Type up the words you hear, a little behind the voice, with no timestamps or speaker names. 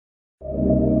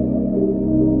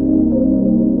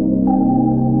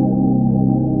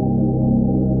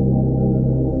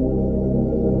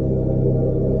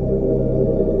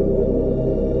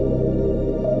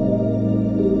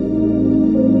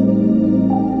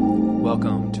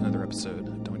Welcome to another episode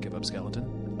of Don't Give Up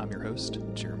Skeleton. I'm your host,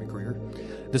 Jeremy Greer.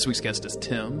 This week's guest is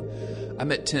Tim. I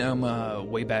met Tim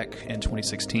way back in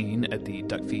 2016 at the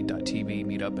DuckFeed.tv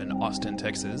meetup in Austin,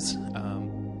 Texas.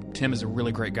 Tim is a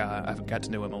really great guy. I've got to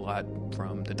know him a lot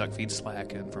from the DuckFeed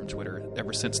Slack and from Twitter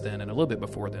ever since then, and a little bit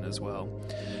before then as well.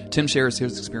 Tim shares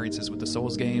his experiences with the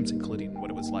Souls games, including what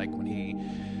it was like when he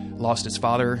lost his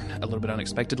father a little bit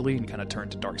unexpectedly and kind of turned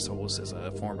to Dark Souls as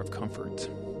a form of comfort.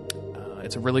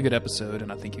 It's a really good episode,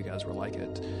 and I think you guys will like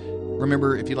it.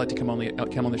 Remember, if you'd like to come on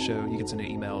the show, you can send an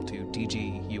email to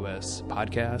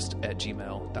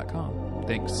dguspodcast@gmail.com.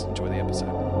 Thanks. Enjoy the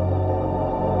episode.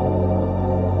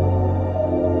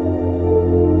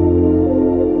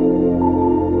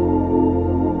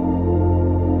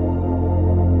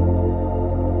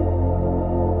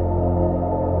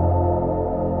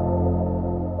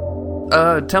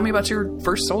 Tell me about your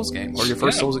first Souls game or your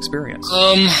first Souls experience.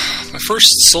 My first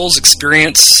Souls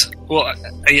experience. Well,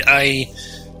 I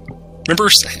remember.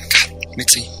 God,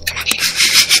 Mixie, come on.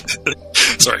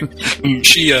 Sorry,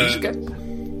 she. Okay.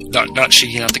 Not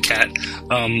she, not the cat.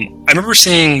 I remember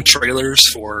seeing trailers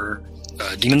for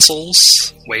Demon Souls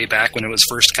way back when it was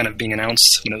first kind of being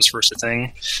announced, when it was first a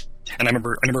thing. And I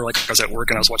remember like I was at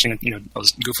work and I was watching, I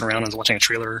was goofing around and I was watching a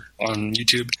trailer on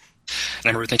YouTube. And I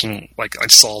remember thinking, like, I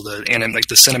saw the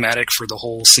cinematic for the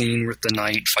whole scene with the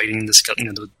knight fighting the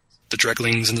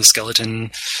Dreglings and the skeleton,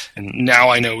 and now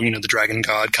I know, the Dragon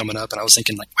God coming up, and I was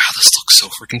thinking, like, wow, this looks so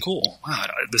freaking cool. Wow,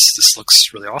 this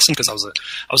looks really awesome, because I was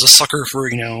a sucker for,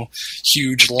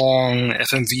 huge, long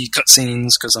FMV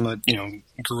cutscenes, because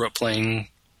grew up playing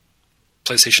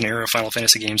PlayStation era Final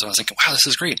Fantasy games, and I was thinking, wow, this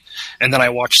is great. And then I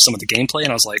watched some of the gameplay,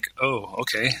 and I was like, oh,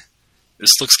 okay.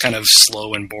 This looks kind of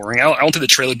slow and boring. I don't think the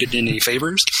trailer did any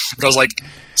favors, but I was like,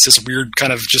 it's this weird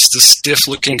kind of just this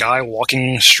stiff-looking guy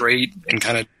walking straight and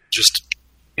kind of just,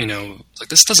 like,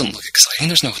 this doesn't look exciting.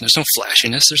 There's no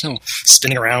flashiness. There's no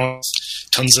spinning around,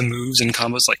 tons of moves and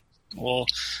combos. Like, well,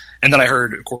 and then I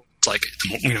heard, of course, like,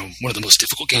 one of the most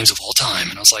difficult games of all time,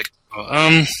 and I was like,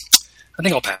 I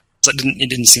think I'll pass. It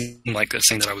didn't seem like the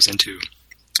thing that I was into,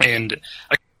 and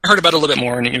I heard about it a little bit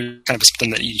more, and it was kind of something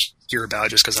that you hear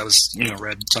about just because I was,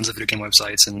 read tons of video game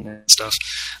websites and stuff.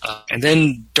 And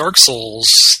then Dark Souls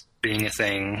being a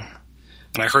thing,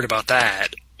 and I heard about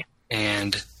that,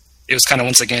 and it was kind of,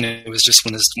 once again, it was just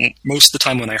most of the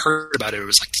time when I heard about it, it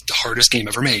was like the hardest game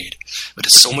ever made. But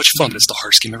it's so much fun, but it's the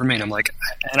hardest game ever made. I'm like,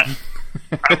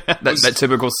 that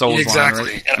typical Souls exactly.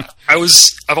 line, right? And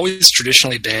I've always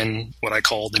traditionally been what I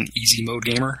called an easy mode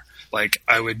gamer. Like,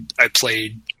 I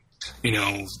played,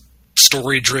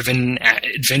 story-driven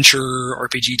adventure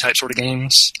RPG type sort of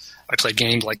games. I played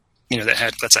games like,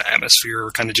 that's an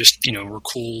atmosphere, kind of just, were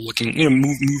cool looking,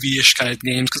 movie-ish kind of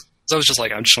games. Because I was just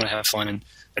like, I just want to have fun, and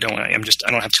I don't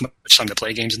have too much time to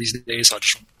play games these days, so I'll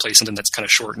just play something that's kind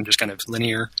of short and just kind of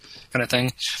linear kind of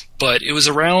thing. But it was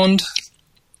around,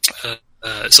 Dark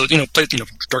Souls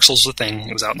was a thing.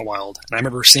 It was out in the wild, and I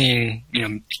remember seeing,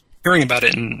 hearing about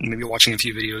it and maybe watching a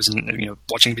few videos and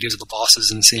watching videos of the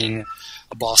bosses and seeing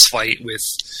a boss fight with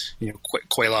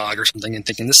Quelaag or something and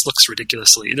thinking, this looks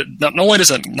ridiculously. Not only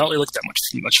does it not really look that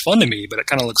much fun to me, but it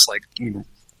kind of looks like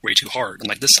way too hard. I'm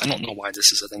like, I don't know why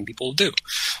this is a thing people do,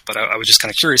 but I was just kind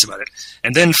of curious about it.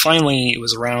 And then finally, it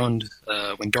was around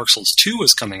when Dark Souls 2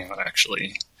 was coming out,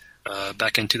 actually,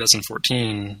 back in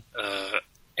 2014,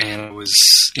 and I was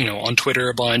on Twitter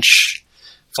a bunch,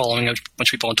 following a bunch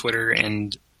of people on Twitter,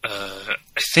 and I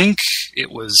think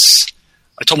it was,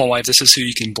 I told my wife, this is who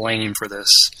you can blame for this.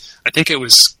 I think it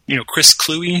was, Chris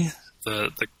Cluey,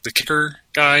 the kicker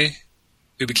guy,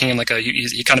 who became like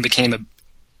he kind of became it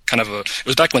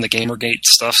was back when the Gamergate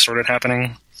stuff started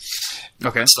happening.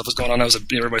 Okay. Stuff was going on.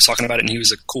 Everybody's talking about it, and he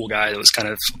was a cool guy that was kind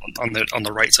of on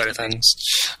the right side of things.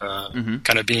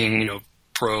 Kind of being,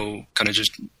 pro, kind of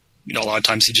just, a lot of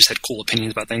times he just had cool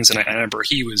opinions about things, and I remember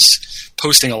he was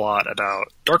posting a lot about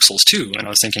Dark Souls 2, and I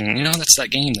was thinking, that's that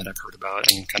game that I've heard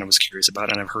about and kind of was curious about,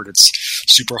 and I've heard it's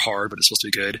super hard, but it's supposed to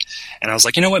be good. And I was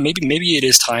like, what, maybe it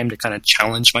is time to kind of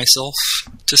challenge myself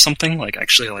to something, like,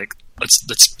 actually, like, let's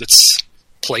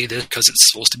play this because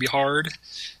it's supposed to be hard,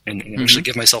 and actually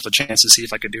give myself a chance to see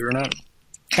if I could do it or not.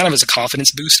 Kind of as a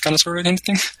confidence boost kind of sort of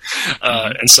thing.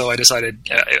 And so I decided,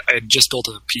 I had just built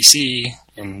a PC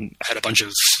and I had a bunch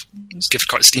of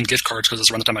Steam gift cards because it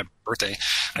was around the time of my birthday.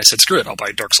 I said, screw it, I'll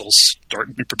buy Dark Souls,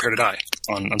 Prepare to Die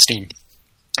on Steam.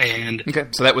 And okay,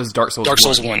 so that was Dark Souls 1. Dark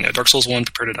Souls 1, yeah, Dark Souls 1,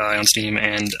 Prepare to Die on Steam.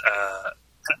 And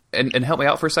help me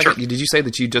out for a second. Sure. Did you say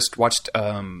that you just watched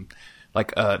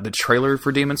the trailer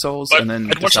for Demon Souls, but and then I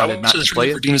watched decided not to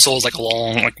play for it? Demon Souls like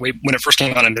when it first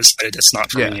came out, and decided it's not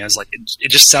for me. I was like,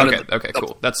 it just sounded okay,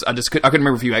 cool. I couldn't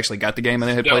remember if you actually got the game and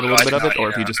then had played a little bit of it, or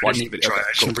if you just watched the video. I Okay,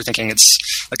 just cool. remember thinking it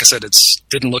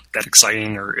didn't look that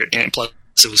exciting, and plus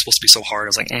it was supposed to be so hard. I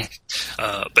was like,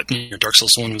 but Dark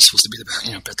Souls 1 was supposed to be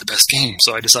the best game,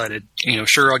 so I decided,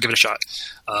 sure, I'll give it a shot,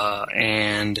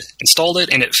 and installed it,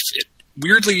 and it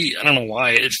weirdly, I don't know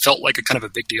why, it felt like a kind of a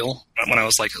big deal when I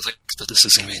was like, this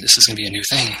is gonna be a new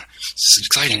thing. This is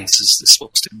exciting. This is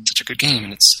supposed to be such a good game,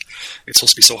 and it's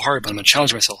supposed to be so hard, but I'm gonna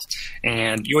challenge myself.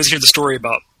 And you always hear the story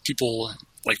about people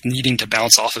like needing to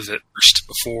bounce off of it first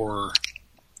before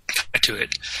get to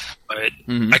it. But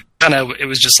it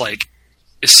was just like,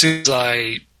 as soon as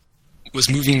I was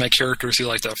moving my character through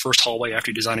like the first hallway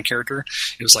after you design a character,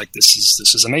 it was like, this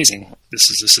is amazing. This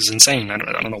is insane. I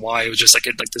don't know why. It was just like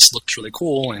this looked really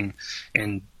cool. And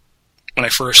when I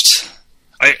first,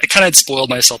 I kind of spoiled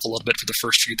myself a little bit for the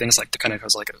first few things, like I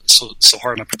was like, so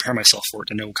hard to prepare myself for it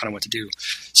to know kind of what to do.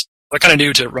 So I kind of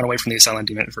knew to run away from the Asylum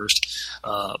Demon at first.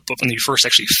 But when you first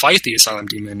actually fight the Asylum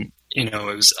Demon,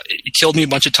 it killed me a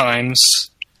bunch of times.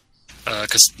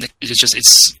 Cause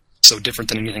it's so different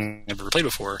than anything I've ever played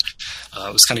before. I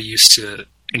was kind of used to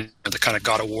the kind of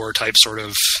God of War type sort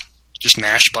of just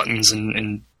mash buttons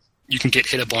and you can get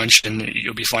hit a bunch and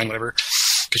you'll be fine, whatever,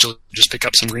 because you'll just pick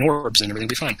up some green orbs and everything will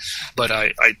be fine. But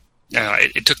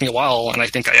it took me a while, and I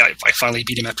think I finally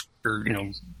beat him after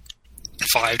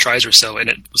 5 tries or so, and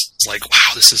it was like,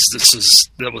 wow,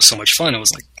 that was so much fun. It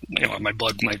was like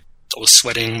I was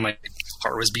sweating, my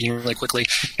heart was beating really quickly,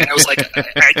 and I was like,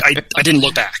 I didn't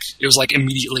look back. It was like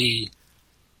immediately,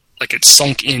 like it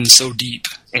sunk in so deep,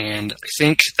 and I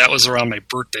think that was around my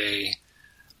birthday,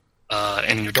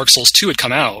 and Dark Souls 2 had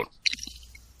come out,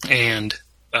 and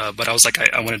but I was like,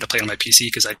 I wanted to play it on my PC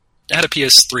because I had a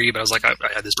PS3, but I was like, I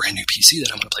had this brand new PC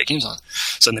that I want to play games on.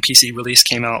 So then the PC release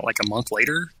came out like a month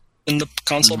later than the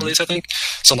console release, I think.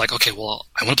 So I'm like, okay, well,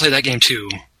 I want to play that game too,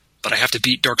 but I have to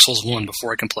beat Dark Souls 1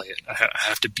 before I can play it. I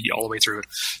have to beat all the way through it.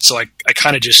 So I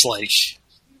kind of just like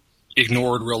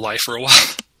ignored real life for a while.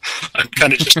 I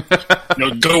kind of just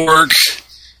go to work,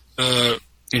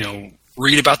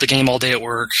 read about the game all day at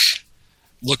work,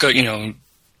 look up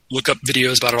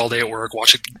videos about it all day at work,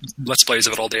 watch Let's Plays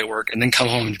of it all day at work, and then come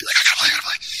home and be like, I gotta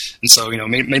play. And so,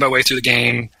 made my way through the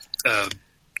game.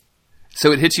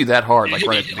 So it hits you that hard, like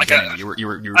right at the beginning. You were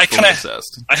fully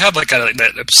obsessed. I have like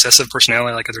that obsessive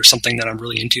personality. Like if there's something that I'm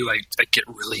really into, I get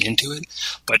really into it.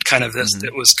 But kind of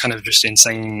it was kind of just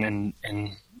insane,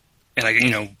 and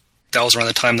I that was around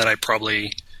the time that I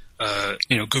probably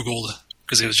Googled,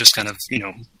 because it was just kind of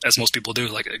as most people do,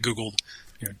 like I Googled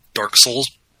Dark Souls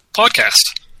podcast,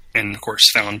 and of course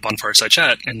found Bonfire Side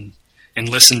Chat and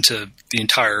listened to the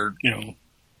entire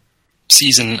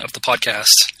season of the podcast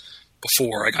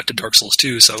before I got to Dark Souls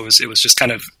 2, so it was just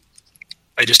kind of,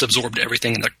 I just absorbed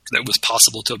everything that was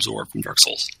possible to absorb from Dark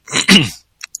Souls,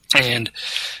 and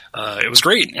it was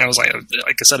great. And I was like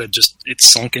I said, it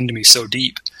sunk into me so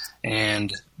deep,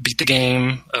 and beat the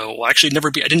game. Well, actually,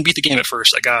 I didn't beat the game at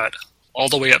first. I got all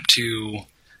the way up to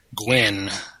Gwyn,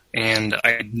 and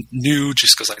I knew,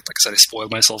 just because, like I said, I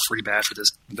spoiled myself pretty bad for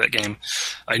that game.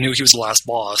 I knew he was the last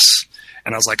boss,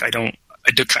 and I was like, I kind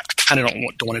of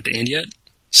don't want it to end yet.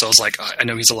 So I was like, I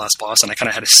know he's the last boss, and I kind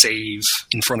of had to save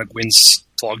in front of Gwyn's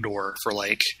fog door for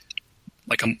like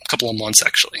a couple of months,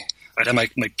 actually. I'd had my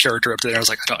character up there, and I was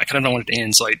like, I kind of don't want it to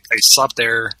end, so I stopped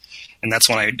there, and that's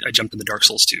when I jumped into Dark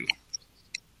Souls 2.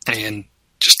 And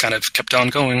just kind of kept on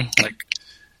going. Like,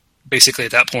 basically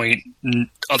at that point,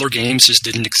 other games just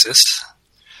didn't exist.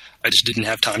 I just didn't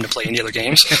have time to play any other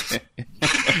games.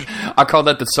 I call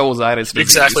that the Souls-itis.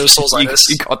 Exactly, the Souls-itis.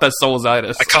 You caught that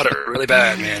Souls-itis. I caught it really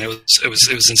bad, man. It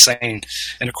was insane.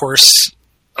 And of course,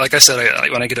 like I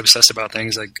said, when I get obsessed about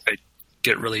things, I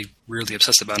get really, really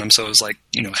obsessed about them. So it was like,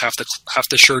 half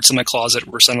the shirts in my closet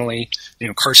were suddenly,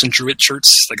 Carson Druid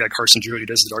shirts. The guy Carson Druid, he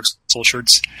does the Dark Souls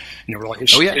shirts. Were like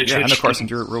I know Carson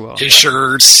Druid real well. His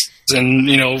shirts, and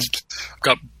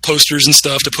got posters and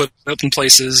stuff to put up in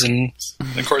places, and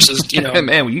of course,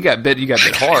 man, you got bit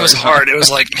hard. It was hard. It was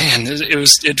like, man,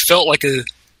 it felt like it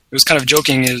was kind of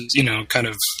joking, kind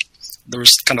of. There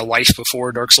was kind of life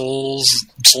before Dark Souls,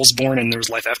 Soulsborne, and there was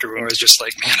life after. Where I was just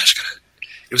like, man,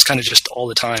 it was kind of just all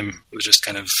the time. It was just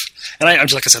kind of, and I'm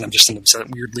just, like I said, I'm just an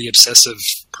weirdly obsessive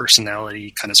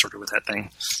personality, kind of sort of with that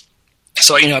thing.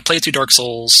 So I played through Dark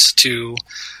Souls 2.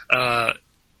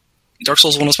 Dark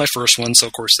Souls 1 was my first one, so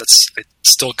of course it's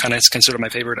still kind of considered my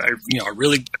favorite. I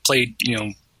really played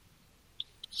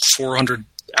 400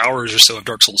 hours or so of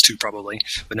Dark Souls 2, probably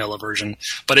vanilla version,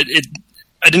 but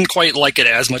I didn't quite like it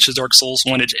as much as Dark Souls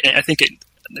 1. I think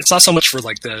it's not so much for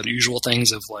like the usual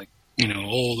things of like,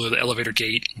 the elevator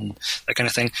gate and that kind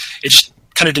of thing. It just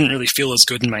kind of didn't really feel as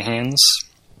good in my hands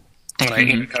when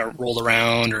I kind of rolled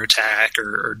around or attack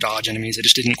or dodge enemies. I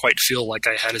just didn't quite feel like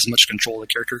I had as much control of the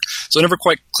character. So it never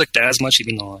quite clicked as much,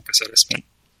 even though, like I said, I spent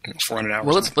 400 hours.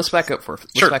 Well, let's back up for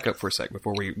a sec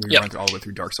before we run all the way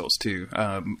through Dark Souls 2.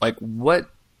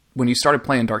 When you started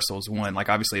playing Dark Souls 1, like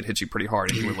obviously it hit you pretty hard,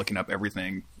 and you were looking up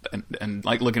everything and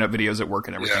like looking up videos at work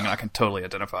and everything. And I can totally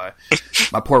identify.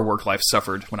 My poor work life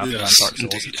suffered when I played Dark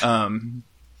Souls.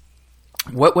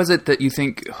 What was it that you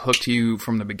think hooked you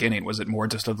from the beginning? Was it more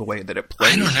just of the way that it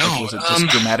played? I don't know. Was it just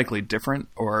dramatically different,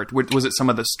 or was it some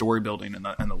of the story building and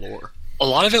the lore? A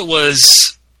lot of it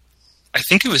was. I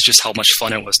think it was just how much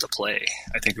fun it was to play.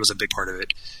 I think it was a big part of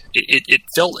it.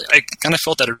 I kind of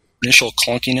felt that initial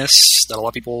clunkiness that a lot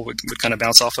of people would kind of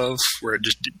bounce off of, where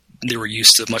they were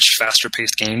used to much faster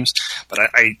paced games. But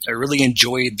I really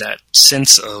enjoyed that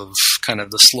sense of kind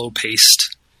of the slow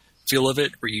paced feel of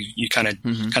it, where you kind of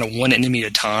one enemy at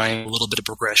a time, a little bit of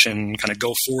progression, kind of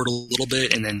go forward a little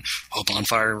bit, and then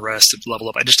bonfire, rest, level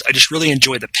up. I just really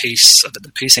enjoyed the pace of it.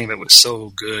 The pacing of it was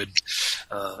so good.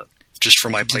 Just for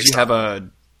my play style.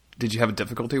 Did you have a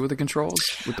difficulty with the controls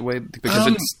with the way, because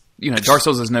it's Dark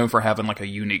Souls is known for having like a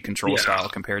unique control style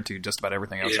compared to just about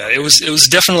everything else. Yeah, it was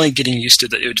definitely getting used to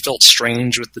that. It felt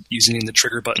strange with using the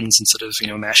trigger buttons instead of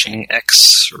mashing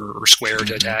X or square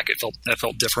to attack. That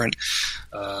felt different.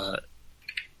 I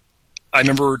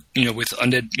remember with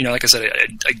Undead, like I said,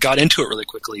 I got into it really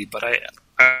quickly, but I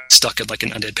stuck at like an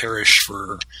Undead Parish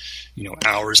for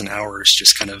hours and hours,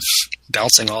 just kind of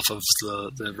bouncing off of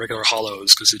the regular hollows,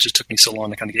 because it just took me so long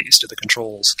to kind of get used to the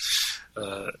controls.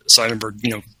 So I remember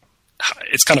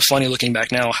it's kind of funny looking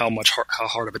back now how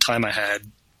hard of a time I had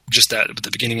just that with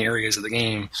the beginning areas of the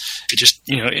game. It just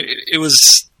it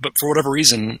was, but for whatever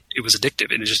reason it was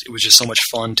addictive. It was just so much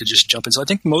fun to just jump in. So I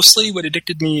think mostly what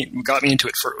got me into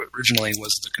it originally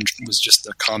was just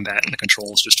the combat, and the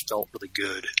controls just felt really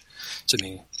good to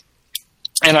me.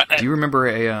 And do you remember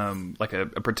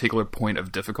a particular point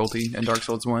of difficulty in Dark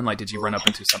Souls 1? Like, did you run up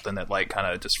into something that like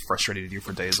kind of just frustrated you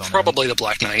for days on end? Probably the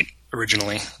Black Knight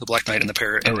originally, the Black Knight and the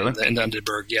Parrot and the Undead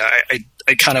Burg. Yeah,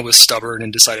 I kind of was stubborn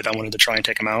and decided I wanted to try and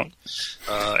take him out,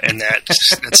 and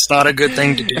that's not a good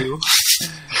thing to do.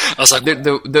 I was like,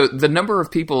 the number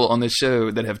of people on this show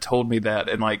that have told me that,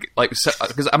 and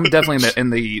because I'm definitely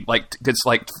in the it's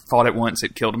like fought it once,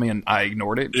 it killed me, and I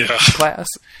ignored it class.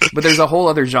 But there's a whole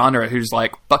other genre who's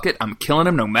like, fuck it, I'm killing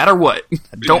him no matter what.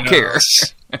 I don't care.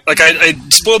 Like I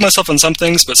spoiled myself on some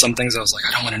things, but some things I was like,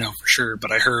 I don't want to know for sure.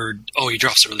 But I heard, he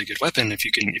drops a really good weapon if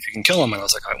you can kill him, and I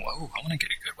was like, I want to get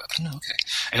a good weapon. Okay,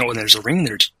 and when there's a ring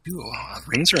there too,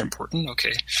 rings are important.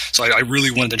 Okay, so I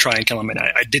really wanted to try and kill him, and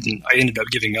I didn't. I ended up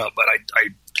giving up, but I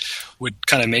would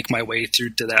kind of make my way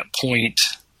through to that point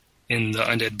in the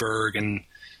Undead Burg, and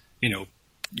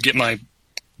get my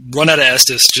run out of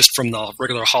Estus just from the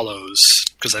regular hollows,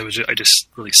 because I just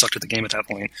really sucked at the game at that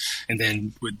point, and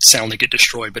then would soundly get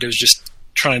destroyed. But it was just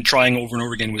trying over and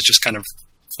over again was just kind of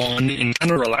fun and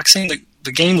kind of relaxing.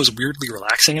 The game was weirdly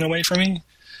relaxing in a way for me,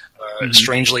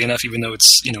 strangely enough, even though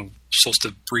it's supposed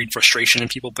to breed frustration in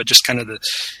people, but just kind of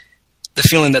the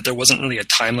feeling that there wasn't really a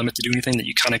time limit to do anything, that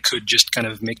you kind of could just kind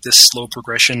of make this slow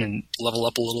progression and level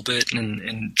up a little bit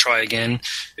and try again.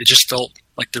 It just felt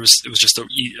like it was just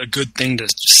a good thing to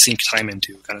just sink time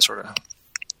into, kind of sort of.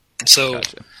 So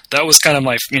That was kind of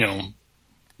my,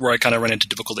 where I kind of ran into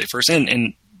difficulty first.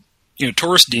 And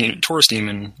Taurus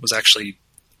Demon was actually,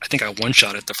 I think I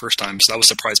one-shot it the first time, so I was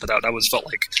surprised by that. That felt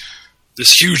like this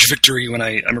huge victory when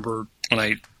I remember when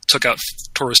I took out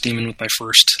Taurus Demon with my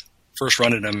first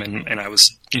run at him, and I was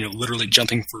literally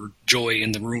jumping for joy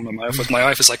in the room. And my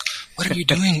wife is like, "What are you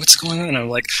doing? What's going on?" And I'm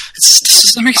like, "This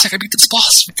is amazing! I beat this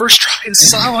boss first try.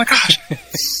 Oh my gosh!"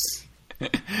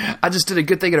 I just did a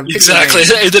good thing at a video exactly.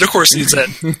 game. And then of course it's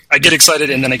that I get excited,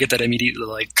 and then I get that immediate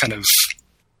kind of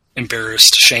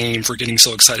embarrassed shame for getting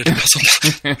so excited about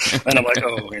something. And I'm like,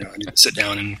 I need to sit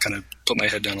down and kind of put my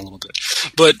head down a little bit.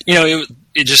 But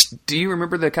it just. Do you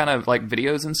remember the kind of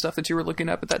videos and stuff that you were looking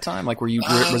up at that time? Like, were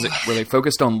they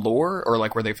focused on lore, or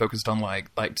were they focused on what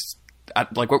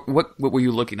were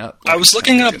you looking up? I was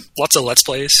looking up lots of Let's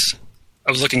Plays. I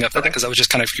was looking up that because I was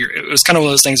just kind of curious. It was kind of one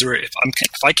of those things where if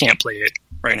I can't play it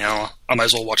right now, I might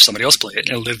as well watch somebody else play it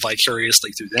and live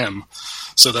vicariously through them.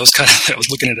 So that was kind of, I was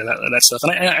looking into that stuff,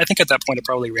 and I think at that point I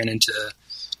probably ran into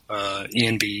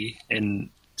ENB and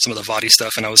some of the Vadi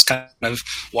stuff, and I was kind of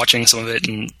watching some of it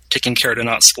and taking care to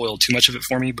not spoil too much of it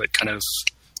for me, but kind of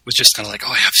was just kind of like,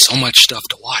 oh, I have so much stuff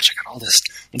to watch. I got all this.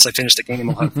 Once I finished the game,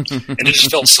 and it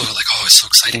just felt so like, oh, it's so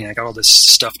exciting. I got all this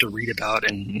stuff to read about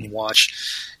and watch,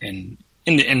 and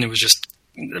it was just.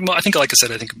 I think, like I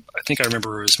said, I think I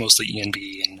remember it was mostly ENB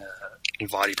and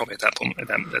Vaati probably at that point at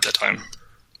that time.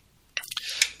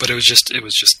 But it was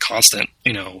just constant,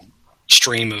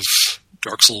 stream of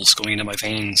Dark Souls going into my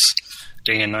veins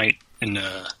day and night, and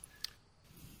it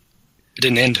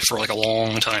didn't end for like a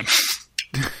long time.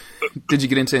 Did you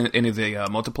get into any of the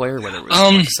multiplayer, whether it was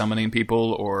like summoning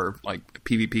people or like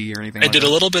PvP or anything? I did a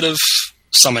little bit of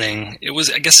summoning. It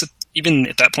was, I guess, even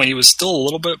at that point, it was still a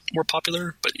little bit more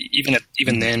popular. But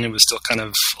even then, it was still kind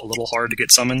of a little hard to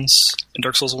get summons in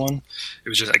Dark Souls 1. It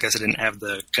was just, I guess, I didn't have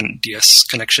the DS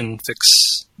connection fix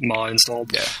mod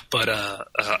installed. Yeah. But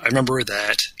I remember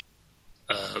that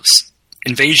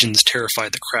invasions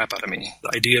terrified the crap out of me.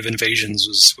 The idea of invasions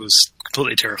was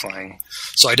completely terrifying.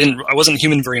 So I wasn't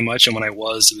human very much, and when I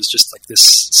was, it was just like this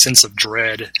sense of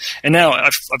dread. And now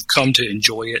I've come to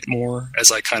enjoy it more as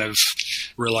I kind of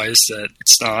realize that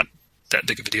it's not that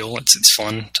big of a deal. It's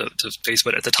fun to face,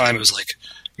 but at the time it was like,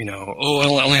 I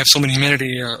only have so many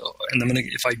humanity, and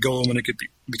if I go, I'm gonna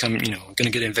become,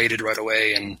 gonna get invaded right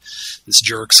away, and this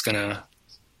jerk's gonna,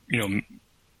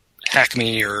 hack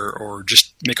me or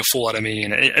just make a fool out of me,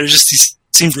 and it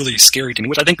seemed really scary to me,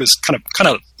 which I think was kind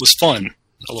of was fun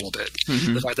a little bit.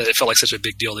 Mm-hmm. The fact that it felt like such a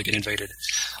big deal to get invaded,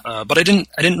 but I didn't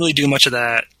really do much of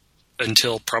that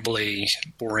until probably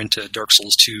more into Dark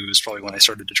Souls 2 is probably when I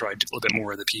started to try a little bit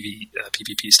more of the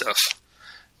PvP stuff.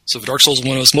 So for Dark Souls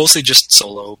 1, it was mostly just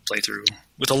solo playthrough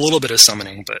with a little bit of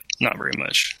summoning, but not very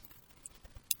much.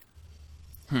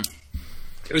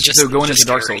 It was just so going into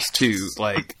Dark Souls 2.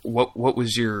 Like, what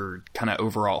was your kind of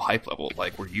overall hype level?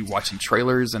 Like, were you watching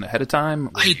trailers ahead of time?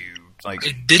 I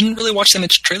didn't really watch that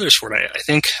much trailers for it. I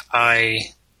think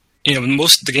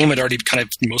most the game had already kind of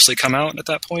mostly come out at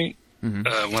that point.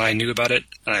 Mm-hmm. When I knew about it,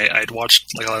 I'd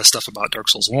watched like a lot of stuff about Dark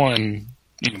Souls 1.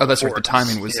 That's right. The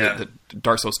timing was that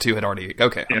Dark Souls 2 had already.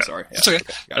 Okay, I'm sorry. Yeah. It's okay.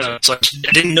 Gotcha. So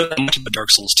I didn't know that much about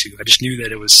Dark Souls 2. I just knew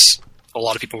that it was a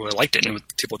lot of people really liked it, and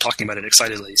people were talking about it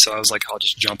excitedly. So I was like, I'll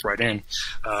just jump right in.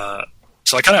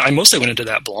 So I mostly went into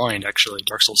that blind, actually,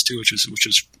 Dark Souls 2, which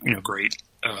is great.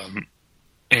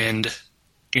 And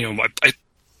I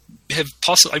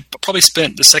probably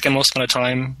spent the second most amount of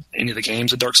time in any of the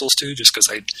games of Dark Souls 2, just because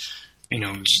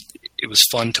it was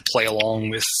fun to play along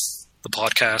with the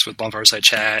podcast with Bonfireside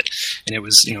Chat, and it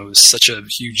was such a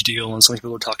huge deal, and so many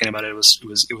people were talking about it. It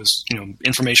was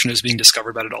information was being discovered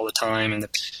about it all the time, and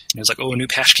it was like, oh, a new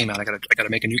patch came out. I gotta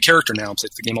make a new character now and play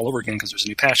the game all over again because there's a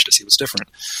new patch to see what's different.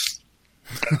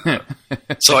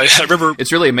 So I remember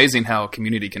it's really amazing how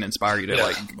community can inspire you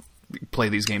to play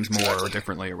these games more or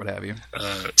differently or what have you.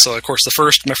 So of course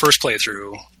my first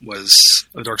playthrough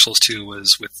of Dark Souls 2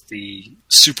 was with the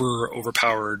super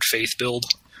overpowered Faith build,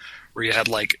 where you had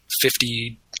like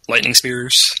 50 lightning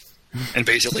spears and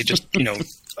basically just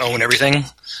own everything.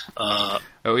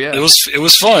 Oh yeah, it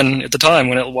was fun at the time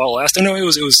while it lasted. No, it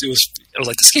was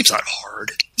like, this game's not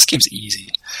hard. This game's easy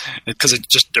because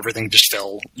everything just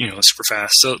fell super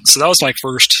fast. So that was my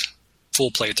first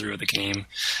full playthrough of the game,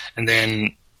 and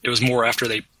then it was more after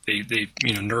they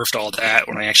nerfed all that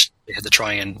when I actually had to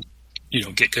try and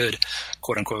get good,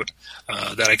 quote unquote,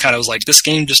 that I kind of was like, this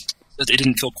game just. It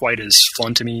didn't feel quite as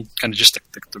fun to me, kind of just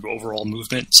the overall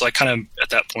movement. So I kind of, at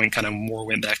that point, kind of more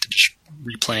went back to just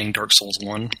replaying Dark Souls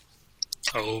 1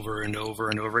 over and over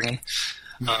and over again.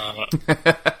 How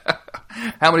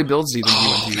many builds do you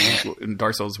think you went in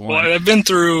Dark Souls 1? Well, I've been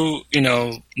through,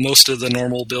 most of the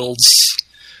normal builds.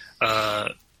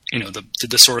 Did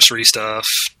the sorcery stuff,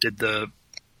 did the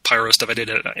pyro stuff. I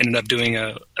ended up doing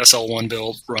a SL1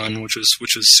 build run, which was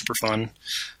super fun,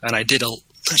 and I did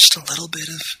just a little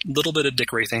bit of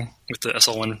dick wraithing with the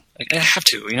SL1. I have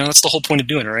to, that's the whole point of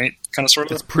doing it, right? Kind of, sort of.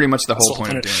 That's pretty much the whole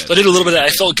point of doing it. So I did a little bit of that. I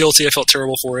felt guilty. I felt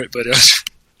terrible for it, but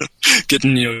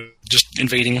getting, just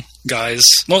invading guys.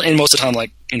 Well, and most of the time,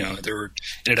 like, there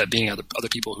ended up being other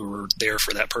people who were there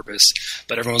for that purpose.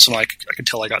 But every once in a while, I could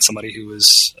tell I got somebody who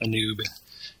was a noob,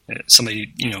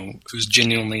 somebody, who's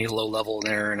genuinely low level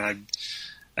in there, and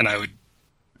I would,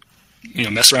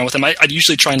 mess around with them. I'd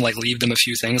usually try and leave them a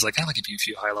few things, like, I'll give you a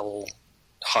few high level,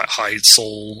 high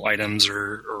soul items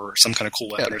or some kind of cool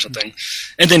weapon or something,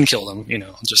 and then kill them,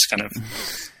 just kind of,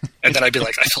 and then I'd be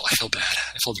like, I feel bad.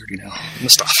 I feel dirty now. I'm gonna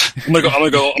stop. I'm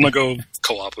gonna go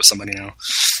co-op with somebody now.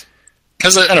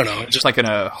 Because I don't know. Just like in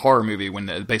a horror movie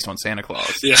based on Santa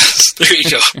Claus. Yes, there you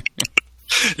go.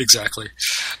 Exactly.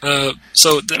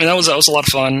 So that was a lot of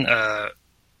fun.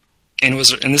 And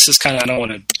this is kind of, I don't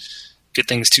want to get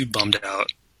things too bummed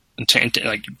out,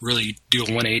 like really do a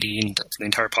 180 for the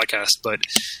entire podcast. But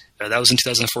that was in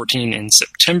 2014. In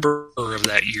September of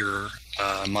that year,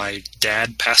 my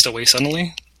dad passed away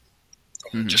suddenly.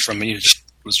 Just from it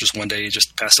was just one day, he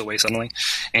just passed away suddenly,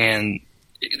 and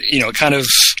kind of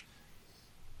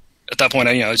at that point,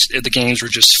 the games were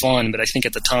just fun. But I think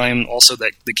at the time also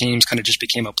that the games kind of just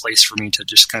became a place for me to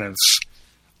just kind of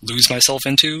lose myself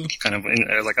into, kind of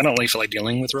like I don't really feel like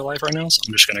dealing with real life right now, so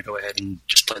I'm just going to go ahead and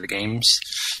just play the games.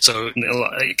 So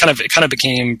it kind of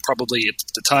became, probably at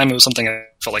the time, it was something I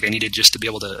felt like I needed just to be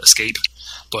able to escape,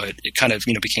 but it kind of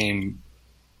became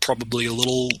probably a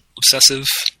little obsessive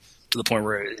to the point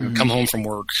where I come home from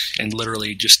work and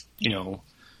literally just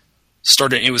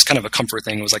started. It was kind of a comfort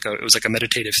thing. It was like a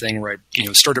meditative thing where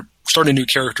I start a new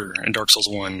character in Dark Souls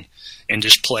 1 and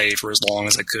just play for as long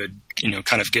as I could.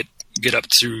 Kind of get up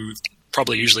through,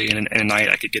 probably usually in a night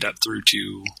I could get up through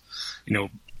to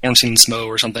Ornstein Smo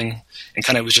or something, and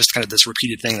kind of was just kind of this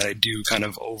repeated thing that I do kind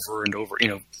of over and over.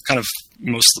 Kind of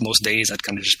most days I'd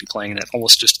kind of just be playing that,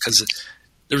 almost just because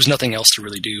there was nothing else to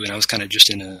really do, and I was kind of just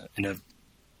in a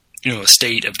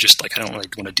state of just like I don't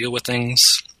want to deal with things.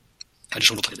 I just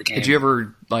want to play the game. Did you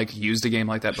ever used a game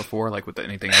like that before, like with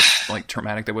anything else like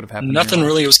traumatic that would have happened? Nothing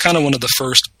really. It was kind of one of the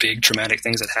first big traumatic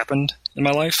things that happened in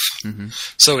my life. Mm-hmm.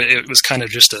 So it was kind of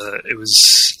just it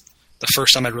was the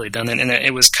first time I'd really done it, and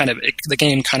it was kind of the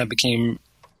game kind of became,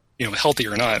 healthy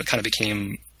or not, it kind of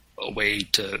became a way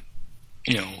to,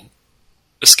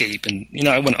 escape. And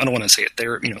I don't want to say it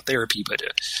therapy, but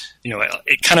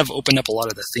it kind of opened up a lot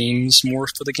of the themes more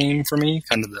for the game for me,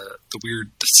 kind of the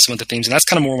weird, some of the themes, and that's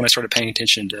kind of more when I started paying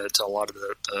attention to a lot of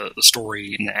the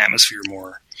story and the atmosphere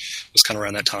more. It was kind of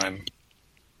around that time.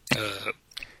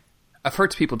 I've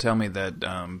heard people tell me that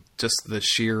just the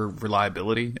sheer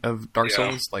reliability of Dark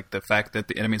Souls, like the fact that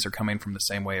the enemies are coming from the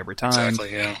same way every time,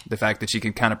 exactly, yeah. The fact that you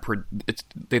can kind of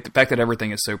the fact that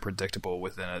everything is so predictable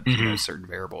within a certain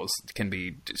variables can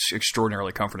be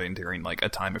extraordinarily comforting during like a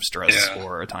time of stress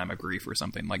or a time of grief or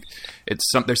something. Like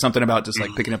there's something about just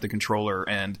like picking up the controller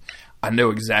and I know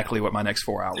exactly what my next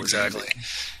 4 hours exactly.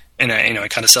 is. And I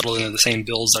kind of settled into the same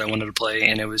builds that I wanted to play,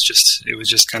 and it was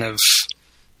just kind of,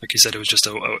 like you said, it was just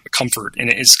a comfort, and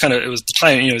it was the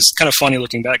time. It's kind of funny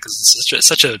looking back because it's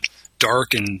such a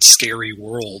dark and scary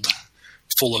world,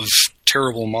 full of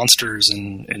terrible monsters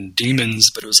and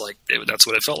demons. But it was like that's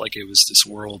what it felt like. It was this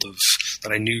world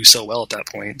that I knew so well at that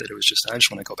point that it was just I just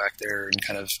want to go back there and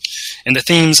kind of, and the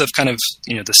themes of kind of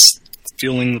this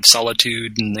feeling of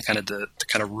solitude and the kind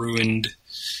of ruined,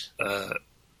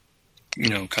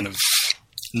 kind of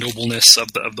nobleness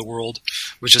of the world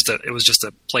was just it was just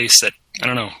a place that I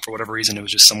don't know, for whatever reason, it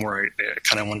was just somewhere I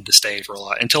kind of wanted to stay for a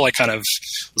lot until I kind of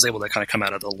was able to kind of come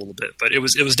out of it a little bit. But it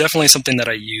was definitely something that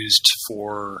I used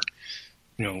for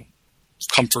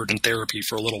comfort and therapy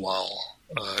for a little while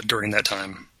during that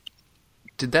time.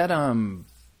 Did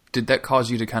that cause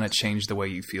you to kind of change the way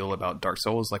you feel about Dark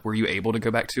Souls? Like, were you able to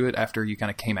go back to it after you kind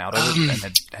of came out of it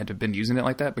and had been using it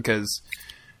like that? Because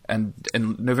in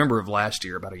November of last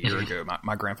year, about a year ago,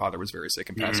 my grandfather was very sick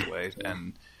and passed away,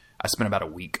 and I spent about a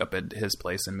week up at his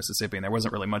place in Mississippi, and there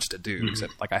wasn't really much to do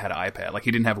except like I had an iPad. Like he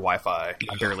didn't have Wi-Fi.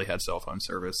 I barely had cell phone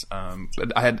service.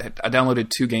 But I downloaded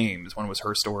 2 games. One was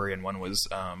Her Story, and one was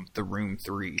The Room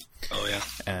 3. Oh yeah.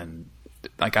 And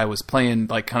like I was playing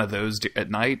like kind of those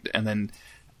at night, and then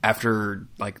after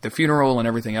like the funeral and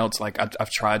everything else, like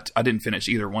I've tried. I didn't finish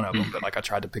either one of them, but like I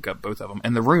tried to pick up both of them.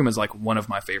 And The Room is like one of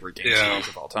my favorite game series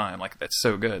of all time. Like that's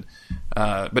so good.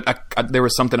 But there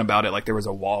was something about it. Like there was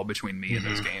a wall between me and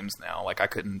those games now. Like I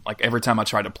couldn't. Like every time I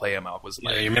tried to play them, I was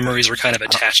like, your memories were kind of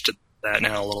attached to that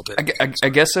now a little bit. I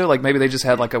guess so. Like maybe they just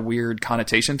had like a weird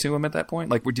connotation to them at that point.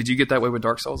 Like did you get that way with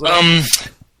Dark Souls?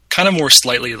 Kind of more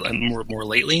slightly, more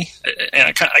lately. And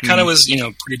I kind of was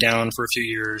pretty down for a few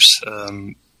years.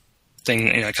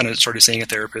 I kind of started seeing a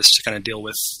therapist to kind of deal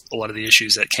with a lot of the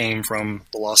issues that came from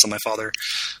the loss of my father.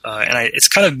 And it's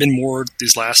kind of been more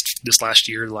this last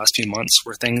year, the last few months,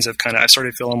 where things have I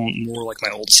started feeling more like my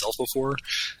old self before.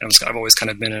 And I've always kind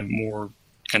of been a more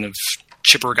kind of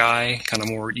chipper guy, kind of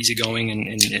more easygoing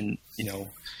and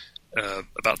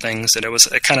about things. And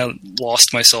I kind of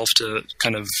lost myself to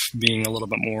kind of being a little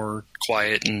bit more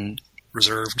quiet and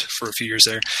reserved for a few years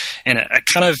there, and I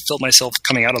kind of felt myself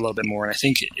coming out a little bit more. And I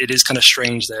think it is kind of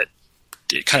strange that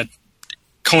it kind of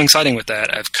coinciding with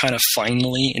that, I've kind of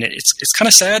finally, and it's kind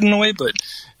of sad in a way, but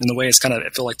in the way it's kind of, I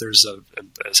feel like there's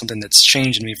something that's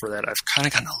changed in me for that. I've kind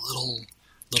of gotten a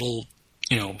little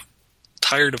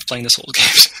tired of playing this old game.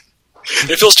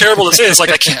 It feels terrible to say. It's like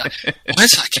I can't.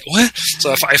 What?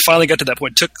 So I finally got to that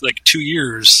point. It took like 2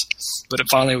 years, but it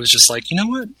finally was just like, you know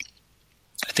what?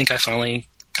 I think I finally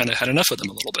kind of had enough of them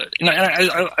a little bit. And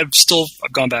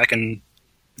I've gone back and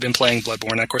been playing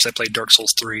Bloodborne. Of course, I played Dark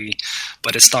Souls 3,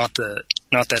 but it's not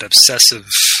that obsessive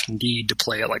need to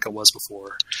play it like it was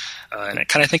before. And I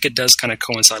kind of think it does kind of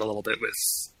coincide a little bit with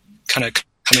kind of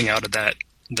coming out of that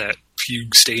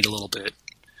fugue state a little bit.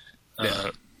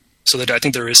 So that I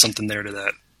think there is something there to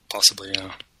that, possibly,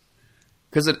 yeah.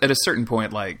 Because at a certain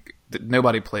point, like,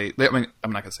 nobody play. I mean,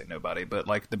 I'm not gonna say nobody, but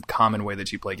like the common way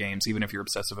that you play games, even if you're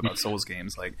obsessive about Souls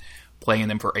games, like playing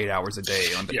them for 8 hours a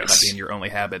day on that being your only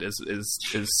habit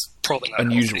is probably not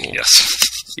unusual. Healthy,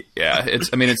 yes. Yeah,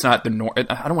 it's not the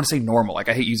I don't want to say normal. Like,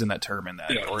 I hate using that term in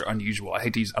that or unusual. I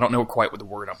hate to use. I don't know quite what the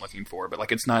word I'm looking for, but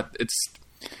like it's not.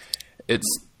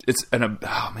 It's an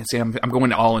oh man, see, I'm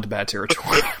going all into bad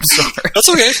territory. I'm sorry.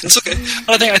 That's okay.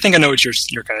 I think I know what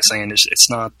you're kind of saying. It's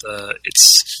not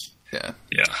yeah.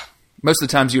 Most of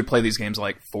the times you would play these games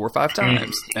like 4 or 5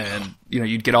 times, and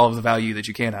you'd get all of the value that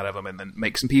you can out of them, and then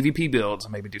make some PvP builds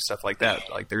and maybe do stuff like that.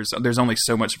 Like there's only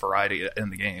so much variety in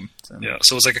the game. So. Yeah,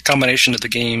 so it's like a combination of the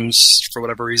games for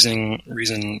whatever reason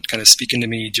kind of speaking to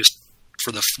me just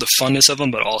for the funness of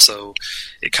them, but also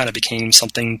it kind of became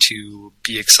something to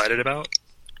be excited about.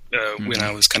 When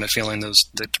I was kind of feeling the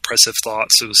depressive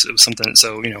thoughts, it was something.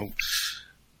 So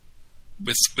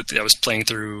with I was playing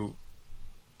through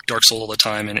Dark Souls all the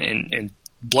time, and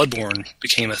Bloodborne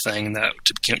became a thing that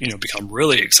to become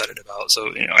really excited about.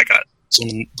 So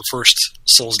the first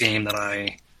Souls game that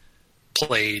I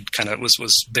played kind of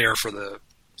was there for the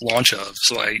launch of.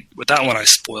 So with that one I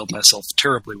spoiled myself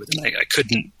terribly with it. I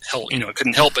couldn't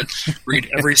help but read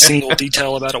every single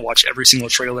detail about it, watch every single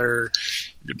trailer.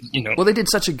 Well, they did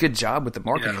such a good job with the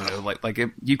marketing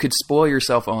though. You could spoil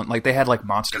yourself on they had like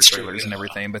monster trailers and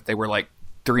everything, but they were like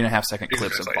 3.5 second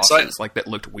clips of bosses that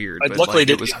looked weird. Luckily,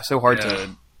 it was so hard to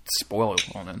spoil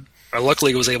on it. I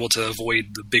luckily was able to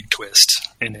avoid the big twist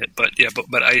in it, but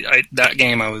that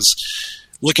game I was.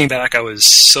 Looking back, I was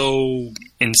so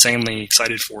insanely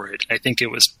excited for it. I think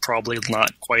it was probably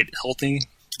not quite healthy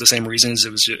for the same reasons.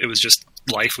 It was just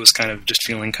life was kind of just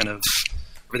feeling kind of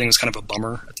everything was kind of a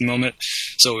bummer at the moment.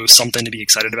 So it was something to be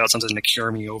excited about, something to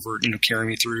carry me over, carry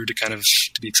me through to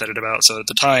be excited about. So at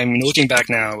the time, looking back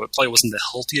now, it probably wasn't the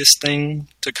healthiest thing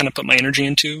to kind of put my energy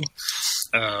into,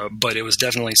 but it was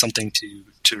definitely something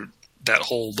to the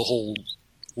whole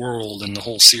world and the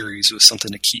whole series was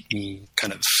something to keep me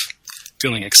kind of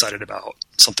feeling excited about,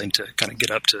 something to kind of get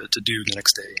up to do the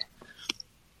next day.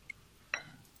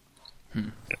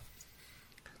 Yeah.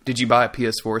 Did you buy a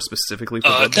PS4 specifically for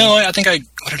that? No, I think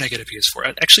what did I get a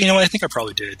PS4? Actually, I think I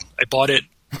probably did. I bought it.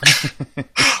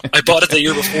 I bought it the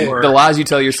year before. The lies you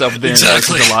tell yourself then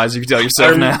exactly. The lies you tell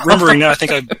yourself now. Remembering now, I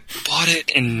think I bought it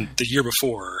in the year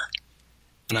before,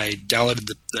 and I downloaded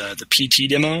the PT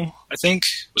demo. I think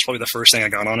was probably the first thing I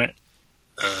got on it,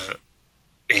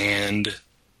 and.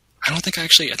 I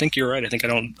think you're right. I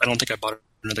don't think I bought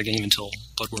another game until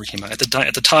Bloodborne came out. At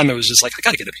the time, I was just like, I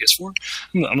gotta get a PS4.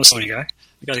 I'm a Sony guy.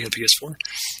 I gotta get a PS4.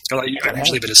 I've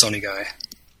usually been a Sony guy.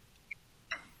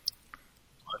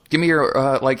 Give me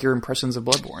your impressions of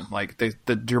Bloodborne. Like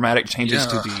the dramatic changes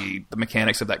to the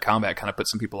mechanics of that combat kind of put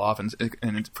some people off,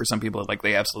 and for some people, like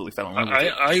they absolutely fell in love with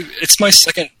it. It's my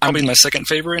second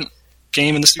favorite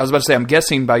game in the series. I was about to say, I'm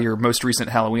guessing by your most recent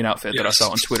Halloween outfit that I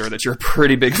saw on Twitter that you're a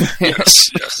pretty big fan. Yes.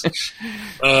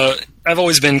 I've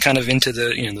always been kind of into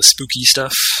the spooky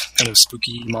stuff, kind of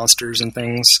spooky monsters and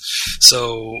things.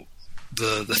 So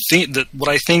what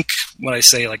I think when I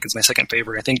say like it's my second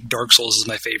favorite, I think Dark Souls is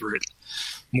my favorite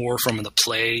more from the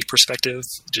play perspective.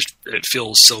 Just it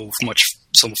feels so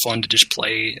fun to just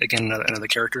play again another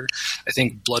character. I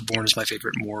think Bloodborne is my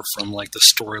favorite more from like the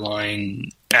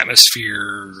storyline,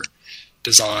 atmosphere,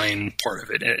 design part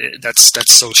of it. That's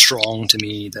so strong to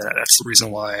me that's the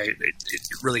reason why I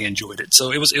really enjoyed it.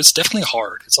 So it's definitely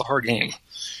hard. It's a hard game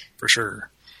for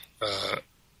sure.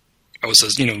 I was a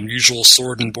usual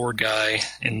sword and board guy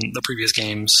in the previous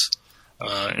games,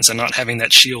 and so not having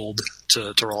that shield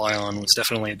to rely on was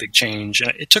definitely a big change.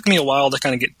 And it took me a while to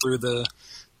kind of get through the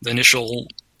initial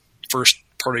first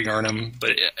part of Yharnam,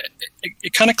 but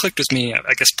it kind of clicked with me.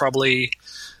 I guess probably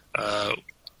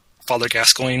Father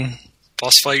Gascoigne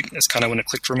boss fight is kind of when it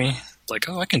clicked for me. Like,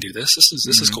 oh, I can do this. This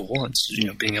is cool. It's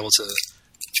being able to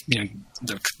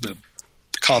the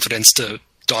confidence to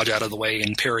dodge out of the way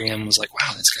and parry him was like,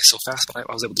 wow, this guy's so fast, but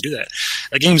I was able to do that.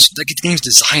 That game's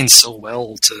designed so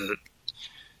well to,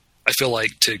 I feel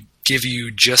like, to give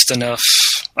you just enough.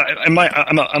 I'm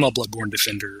a Bloodborne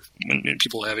defender when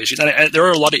people have issues. And there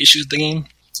are a lot of issues with the game.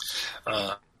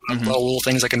 A lot of little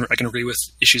things I can agree with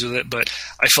issues with it, but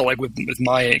I felt like with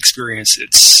my experience,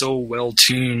 it's so well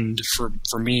tuned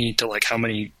for me to like how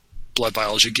many blood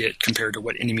vials you get compared to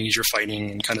what enemies you're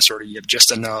fighting, and kind of sort of you have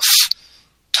just enough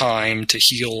time to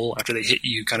heal after they hit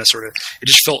you. Kind of sort of, it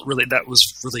just felt really, that was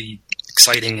really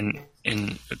exciting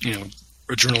and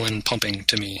adrenaline pumping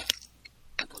to me.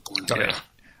 Yeah.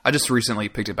 I just recently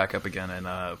picked it back up again, and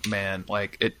man,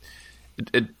 like it.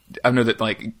 I know that,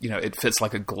 like, it fits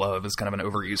like a glove is kind of an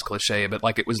overused cliche, but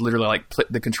like it was literally like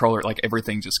the controller, like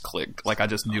everything just clicked. Like I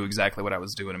just knew exactly what I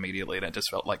was doing immediately, and it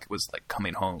just felt like it was like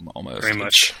coming home almost. Very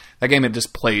much. That game, it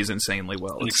just plays insanely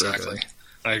well. Exactly. So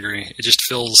I agree. It just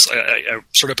feels. I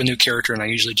start up a new character, and I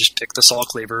usually just pick the Saw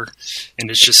Claver,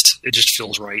 and it just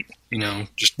feels right.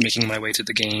 Just making my way through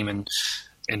the game, and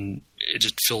it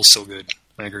just feels so good.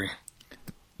 I agree.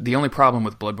 The only problem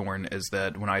with Bloodborne is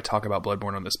that when I talk about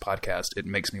Bloodborne on this podcast, it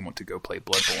makes me want to go play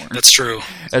Bloodborne. That's true.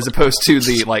 As opposed to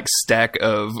the like stack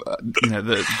of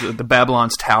the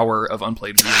Babylon's Tower of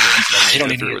unplayed video games that you don't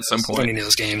need through at some point. You don't need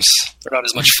those games. They're not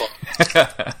as much fun.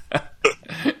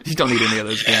 You don't need any of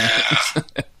those games.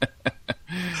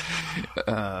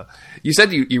 You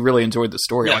said you really enjoyed the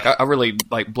story. Yeah. Like I really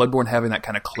like Bloodborne having that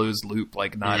kind of closed loop,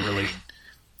 like not really.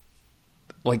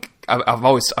 Like I've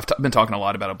been talking a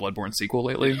lot about a Bloodborne sequel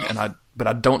lately, but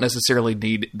I don't necessarily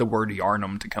need the word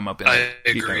Yharnam to come up in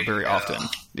it very often.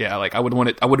 Yeah, like I would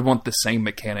want the same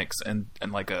mechanics and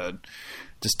like a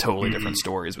just totally different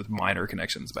stories with minor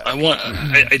connections back. I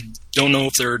don't know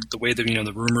if they're the way that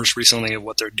the rumors recently of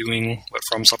what they're doing, what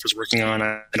FromSoft is working on.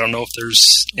 I don't know if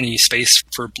there's any space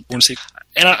for Bloodborne sequel,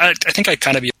 and I think I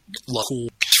kind of be lucky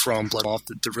from Bloodborne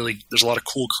that there's a lot of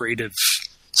cool creative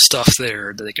stuff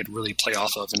there that they could really play off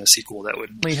of in a sequel that would...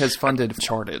 He has funded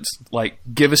Uncharted. Like,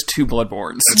 give us 2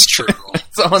 Bloodbornes. That's true.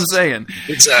 That's all I'm saying.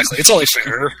 Exactly. It's only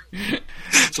fair.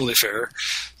 It's only fair.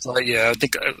 So, yeah, I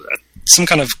think some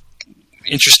kind of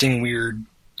interesting, weird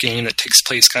game that takes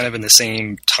place kind of in the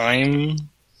same time,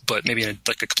 but maybe in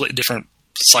a completely different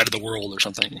side of the world or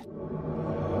something.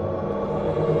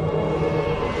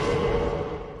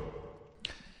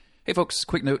 Hey folks,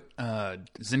 quick note,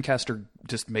 Zencastr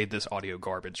just made this audio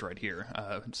garbage right here,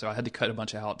 so I had to cut a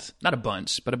bunch out, not a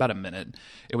bunch, but about a minute.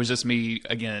 It was just me,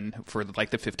 again, for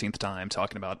like the 15th time,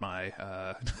 talking about my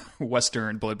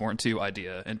Western Bloodborne 2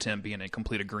 idea, and Tim being in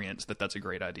complete agreement that that's a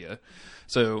great idea.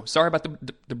 So, sorry about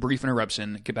the brief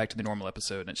interruption. Get back to the normal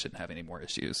episode, and it shouldn't have any more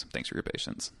issues. Thanks for your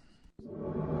patience.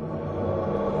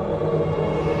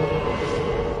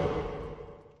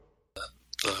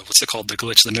 What's it called? The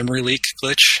glitch, the memory leak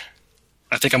glitch.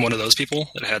 I think I'm one of those people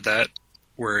that had that,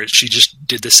 where she just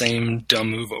did the same dumb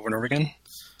move over and over again.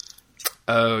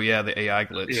 Oh yeah, the AI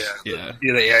glitch. Yeah,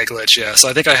 the AI glitch. Yeah. So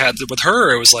I think I had with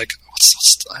her. It was like,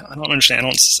 I don't understand.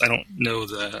 I don't know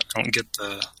I don't get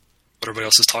what everybody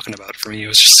else is talking about. For me, it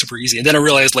was just super easy. And then I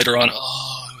realized later on, it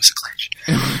was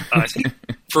a glitch. I think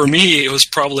for me, it was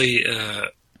probably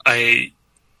I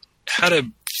had a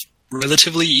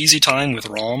relatively easy time with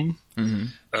ROM. Mm-hmm.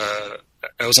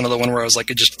 That was another one where I was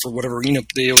like, it just, for whatever,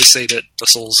 they always say that the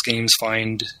Souls games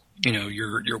find,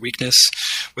 your weakness.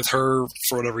 With her,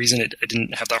 for whatever reason, I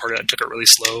didn't have that hard. I took it really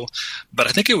slow. But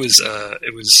I think it was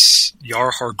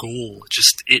Yar Hargul,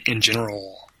 just it in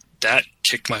general, that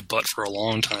kicked my butt for a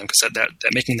long time, because that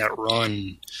making that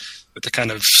run with the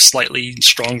kind of slightly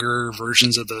stronger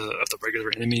versions of the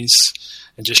regular enemies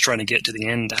and just trying to get to the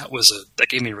end, that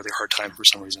gave me a really hard time for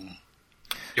some reason.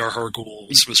 Yar Hargul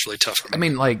was really tough for me. I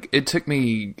mean, like, it took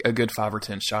me a good 5 or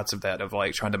 10 shots of that, of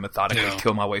like trying to methodically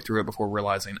kill my way through it before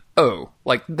realizing,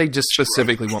 like they just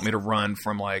specifically want me to run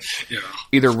from like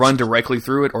either run directly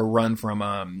through it or run from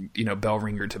bell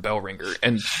ringer to bell ringer.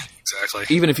 And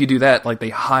exactly, even if you do that, like they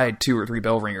hide 2 or 3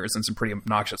 bell ringers in some pretty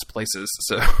obnoxious places,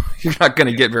 so you're not going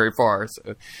to get very far.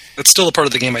 So that's still a part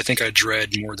of the game I think I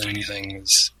dread more than anything.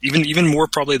 Is even more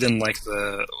probably than like what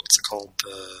are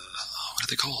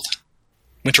they called?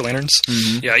 Winter Lanterns?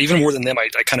 Mm-hmm. Yeah, even more than them, I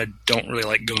kind of don't really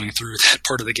like going through that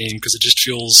part of the game, because it just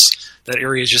feels, that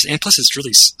area is just, and plus it's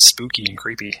really spooky and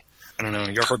creepy. I don't know,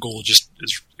 Yar Hargul just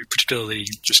is particularly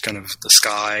just kind of the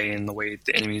sky and the way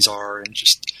the enemies are, and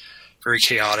just very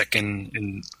chaotic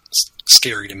and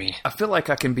scary to me. I feel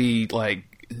like I can be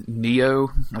like Neo,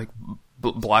 like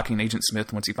blocking Agent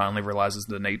Smith once he finally realizes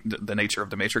the nature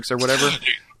of the Matrix or whatever,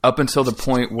 up until the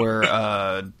point where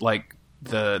like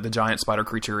the giant spider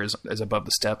creature is above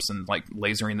the steps and like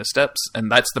lasering the steps,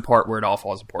 and that's the part where it all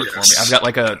falls apart for me. I've got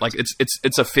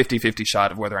it's a 50-50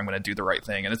 shot of whether I'm going to do the right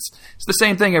thing, and it's the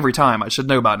same thing every time. I should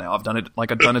know by now. I've done it like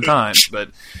a ton of times,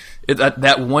 but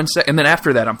that 1 second, and then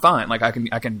after that I'm fine. Like I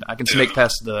can snake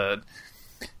past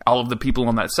all of the people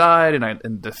on that side,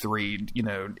 and the 3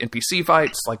 NPC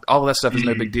fights, like all of that stuff is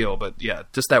no big deal. But yeah,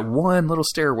 just that one little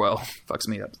stairwell fucks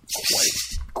me up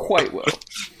quite well.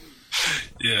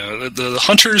 Yeah, the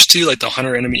hunters too, like the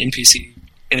hunter enemy NPC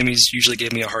enemies usually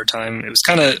gave me a hard time. It was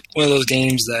kind of one of those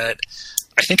games that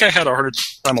I think I had a harder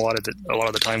time a lot of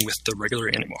the time with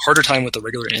the harder time with the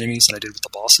regular enemies than I did with the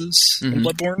bosses in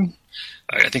Bloodborne.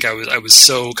 I think I was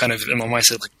so kind of in my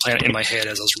mindset, like planning in my head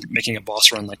as I was making a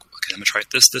boss run, like, okay, I'm gonna try it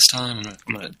this time.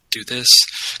 I'm gonna do this,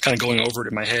 kind of going over it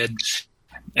in my head.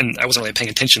 And I wasn't really paying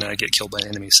attention, and I'd get killed by an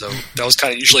enemy. So that was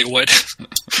kind of usually what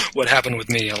happened with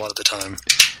me a lot of the time.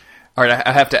 All right,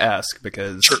 I have to ask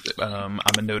because I'm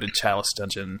a noted Chalice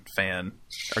Dungeon fan.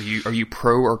 Are you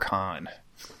pro or con?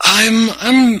 I'm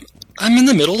in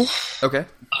the middle. Okay.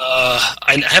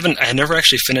 I never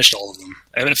actually finished all of them.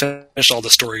 I haven't finished all the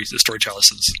story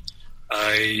chalices.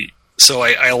 I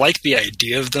like the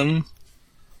idea of them,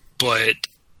 but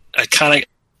I kind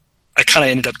of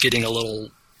ended up getting a little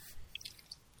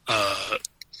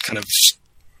kind of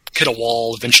hit a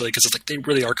wall eventually because it's like they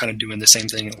really are kind of doing the same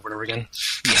thing over and over again.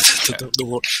 the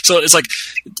world. So it's like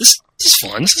this is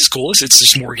fun. This is cool. It's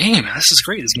just more game. This is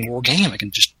great. It's more game. I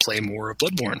can just play more of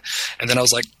Bloodborne. And then I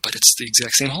was like, but it's the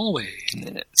exact same hallway, and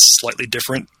then it's slightly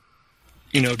different,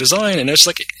 design. And it's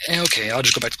like, okay, I'll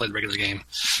just go back to play the regular game.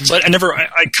 So I kind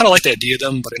of like the idea of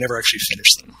them, but I never actually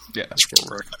finished them. Yeah, that's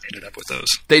where I kind of ended up with those.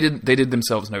 They did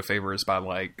themselves no favors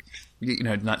by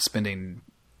not spending.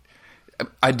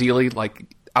 Ideally,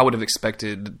 I would have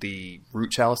expected the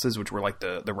root chalices, which were like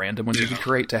the random ones you could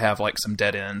create, to have like some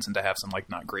dead ends and to have some like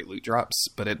not great loot drops.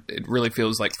 But it really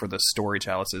feels like for the story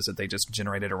chalices that they just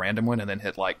generated a random one and then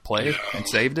hit like play and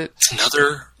saved it. It's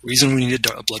another reason we needed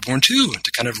Bloodborne 2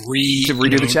 to kind of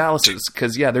redo the chalices,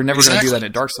 because they're never going to do that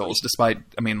in Dark Souls. Despite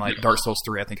Dark Souls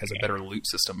 3 I think has a better loot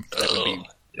system that would be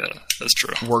that's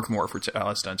true, work more for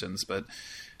Chalice Dungeons, but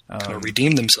kind of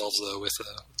redeemed themselves though with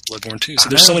Bloodborne 2. So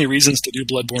there's so many reasons to do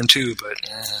Bloodborne 2, but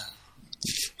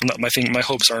my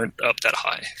hopes aren't up that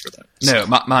high for that. So.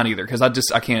 No, mine either, because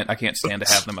I can't stand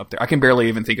to have them up there. I can barely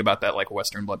even think about that like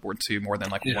Western Bloodborne 2 more than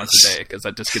once a day, because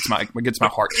that just gets my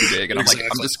heart too big, and I'm like,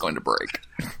 I'm just going to break.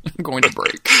 I'm going to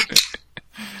break.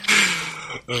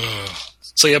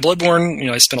 So yeah, Bloodborne.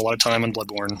 I spent a lot of time on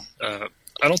Bloodborne.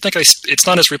 I don't think it's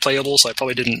not as replayable, so I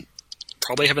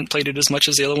probably haven't played it as much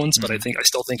as the other ones, but I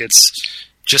still think it's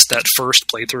just that first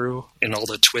playthrough and all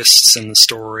the twists in the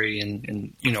story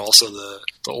and also the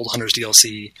Old Hunters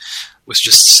DLC was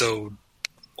just so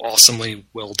awesomely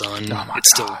well done. Oh my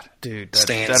god, dude!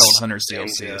 That Old Hunters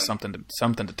DLC is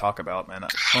something to talk about, man.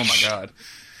 Oh my god,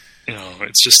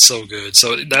 it's just so good.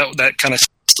 So that kind of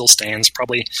still stands.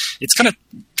 Probably it's kind of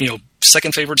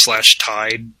second favorite /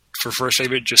 tied for first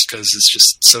favorite, just because it's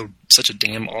just such a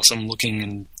damn awesome looking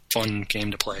and fun game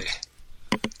to play.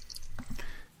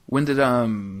 When did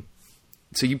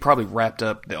so you probably wrapped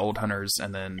up the Old Hunters,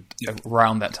 and then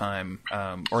around that time,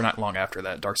 or not long after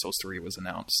that, Dark Souls 3 was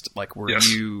announced. Like, were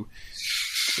you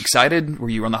excited? Were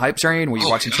you on the hype train? Were you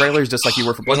watching trailers just like you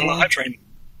were for Bloodborne? I was on the hype train.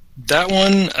 That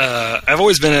one, I've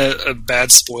always been a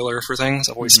bad spoiler for things.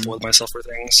 I've always spoiled myself for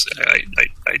things.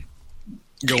 I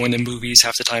go into movies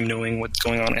half the time knowing what's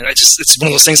going on, and it's one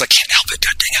of those things I can't help it.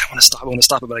 God dang it, I want to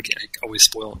stop it, but I always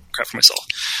spoil crap for myself.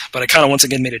 But I kind of once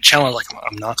again made a challenge, like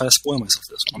I'm not going to spoil myself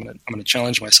for this one. I'm going to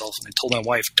challenge myself, and I told my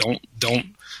wife,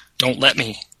 don't let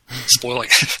me spoil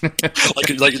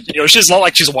she's not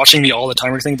like she's watching me all the time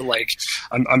or anything, but like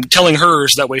I'm telling her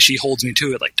so that way she holds me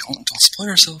to it. Like don't spoil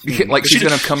yourself. Like she's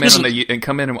gonna come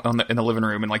in in the living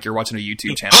room and like you're watching a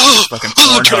YouTube channel, fucking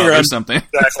Pornhub or something.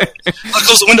 Exactly. I'll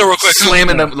close the window real quick.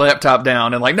 Slamming the laptop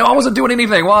down and like, no, I wasn't doing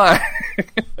anything. Why?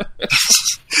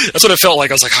 That's what it felt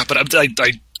like. I was like, but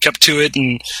I kept to it,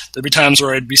 and there'd be times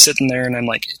where I'd be sitting there and I'm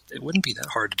like, it wouldn't be that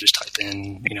hard to just type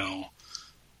in,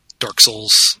 Dark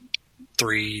Souls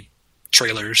 3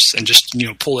 trailers and just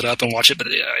pull it up and watch it. But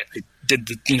I did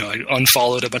I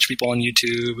unfollowed a bunch of people on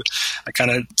YouTube. I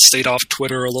kind of stayed off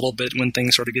Twitter a little bit when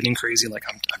things started getting crazy. Like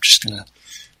I'm just gonna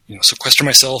sequester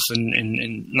myself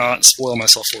and not spoil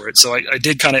myself for it. So I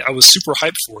did I was super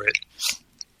hyped for it,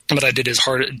 but I did as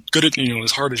hard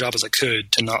a job as I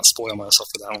could to not spoil myself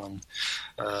for that one.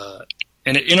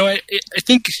 And I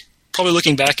think probably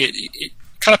looking back, it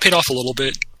kind of paid off a little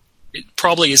bit. It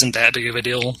probably isn't that big of a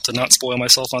deal to not spoil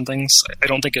myself on things. I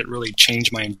don't think it really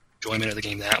changed my enjoyment of the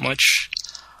game that much.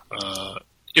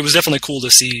 It was definitely cool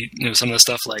to see, some of the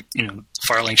stuff like,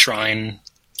 Firelink Shrine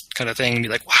kind of thing, and be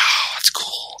like, wow, that's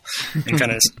cool. And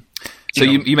kind of. So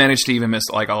you managed to even miss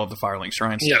like all of the Firelink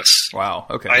Shrines? Yes. Wow.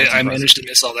 Okay. I managed to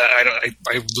miss all that.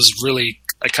 I was really,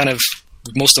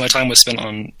 most of my time was spent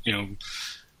on,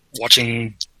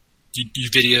 watching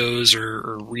videos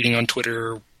or reading on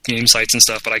Twitter, game sites and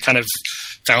stuff, but I kind of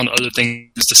found other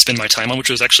things to spend my time on, which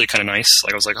was actually kind of nice.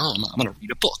 Like I was like, oh, I'm going to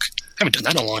read a book. I haven't done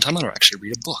that in a long time. I'm going to actually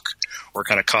read a book, or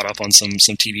kind of caught up on some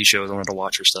TV shows I wanted to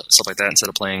watch or stuff like that instead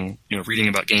of playing, reading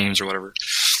about games or whatever.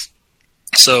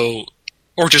 So,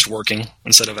 or just working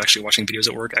instead of actually watching videos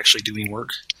at work, actually doing work.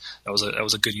 That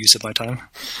was a good use of my time.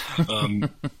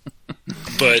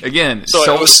 But again,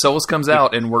 Souls comes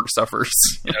out and work suffers.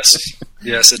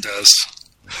 Yes, it does.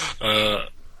 I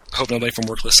hope nobody from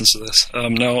work listens to this.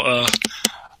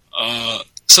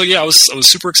 So yeah, I was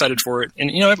super excited for it,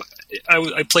 and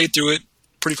I played through it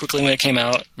pretty quickly when it came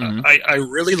out. Mm-hmm. I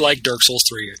really like Dark Souls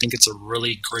 3. I think it's a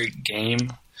really great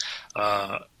game.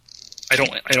 I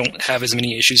don't have as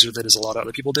many issues with it as a lot of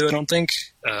other people do. I don't think.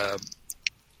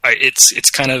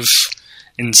 It's kind of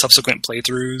in subsequent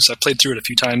playthroughs. I've played through it a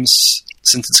few times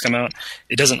since it's come out.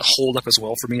 It doesn't hold up as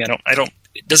well for me.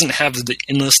 It doesn't have the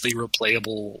endlessly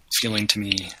replayable feeling to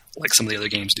me like some of the other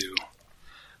games do.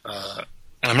 And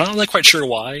I'm not really quite sure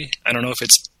why. I don't know if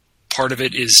it's part of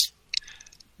it is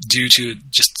due to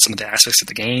just some of the aspects of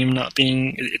the game not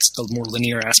being, it's the more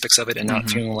linear aspects of it and not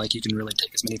feeling like you can really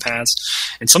take as many paths.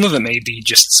 And some of it may be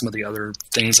just some of the other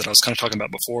things that I was kind of talking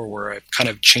about before, where I'm kind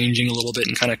of changing a little bit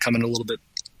and kind of coming a little bit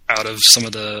out of some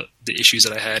of the issues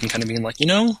that I had and kind of being like,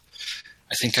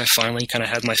 I think I finally kind of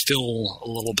had my fill a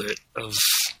little bit of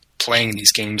playing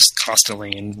these games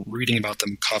constantly and reading about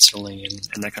them constantly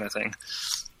and that kind of thing.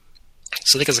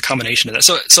 So I think it's a combination of that.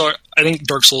 So I think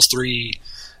Dark Souls 3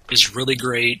 is really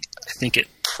great. I think it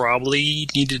probably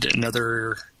needed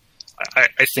another...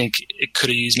 I think it could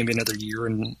have used maybe another year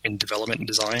in development and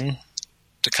design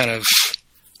to kind of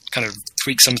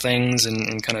tweak some things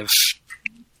and kind of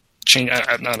change.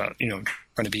 I'm not trying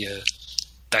to be a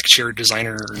back chair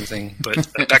designer or anything, but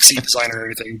a backseat designer or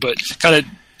anything, but kind of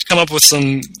come up with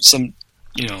some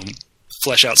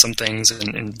flesh out some things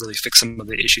and really fix some of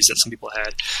the issues that some people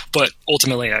had. But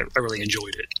ultimately, I really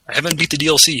enjoyed it. I haven't beat the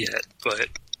DLC yet, but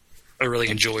I really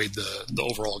enjoyed the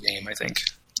overall game, I think.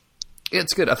 Yeah,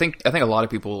 it's good. I think a lot of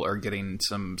people are getting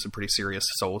some pretty serious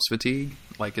Souls fatigue.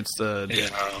 Like it's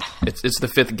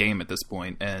the fifth game at this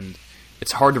point, and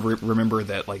it's hard to remember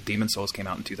that like Demon Souls came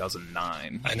out in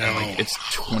 2009. I know. And, like, it's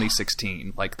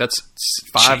 2016. Like that's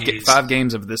five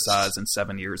games of this size in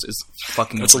 7 years is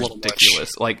fucking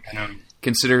ridiculous. Like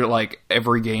consider like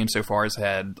every game so far has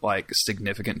had like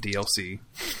significant DLC.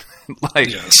 Like,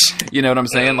 yes. You know what I'm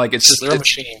saying? Like, it's just,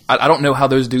 I don't know how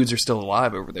those dudes are still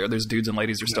alive over there. Those dudes and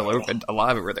ladies are still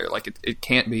alive over there. Like, it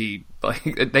can't be,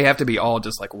 like, they have to be all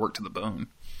just, like, worked to the bone.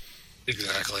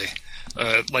 Exactly.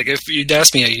 Like, if you'd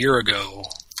asked me a year ago,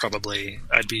 probably,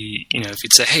 I'd be, if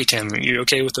you'd say, hey, Tim, are you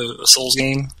okay with a Souls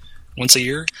game once a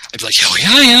year? I'd be like, hell yeah,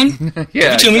 I am. Yeah,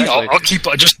 Give it to exactly. me. I'll keep,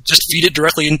 just feed it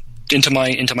directly into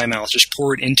my mouth. Just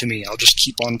pour it into me. I'll just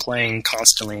keep on playing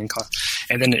constantly,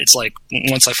 and then it's like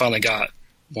once I finally got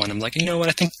one, I'm like, you know what?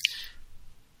 I think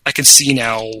I can see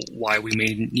now why we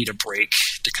may need a break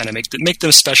to kind of make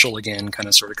them special again, kind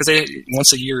of sort of, because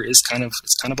once a year is kind of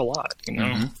a lot,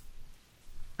 Mm-hmm.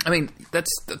 I mean, that's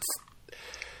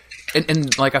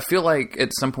and like I feel like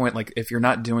at some point, like if you're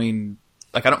not doing.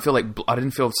 Like I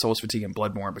didn't feel Souls fatigue in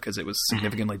Bloodborne because it was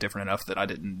significantly different enough that I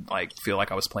didn't like feel like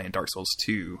I was playing Dark Souls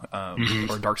 2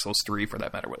 or Dark Souls 3 for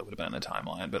that matter, what it would have been in the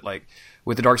timeline. But like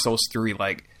with the Dark Souls 3,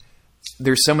 like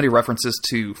there's so many references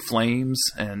to flames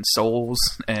and souls,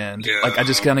 and like I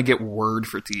just kind of get word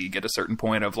fatigue at a certain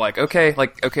point of like okay,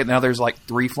 now there's like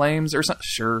 3 flames or something.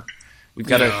 Sure, we've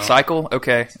got a cycle.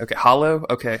 Okay, hollow.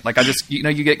 Okay, like I just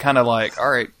you get kind of like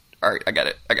all right, I got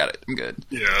it, I'm good.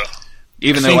 Yeah.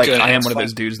 Even though, like, I am one of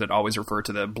those dudes that always refer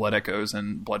to the blood echoes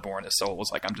and Bloodborne as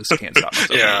souls, like, I just can't stop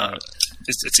myself. Yeah,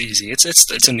 it's easy.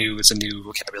 It's a new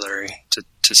vocabulary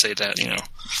to say that.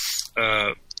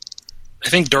 I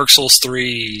think Dark Souls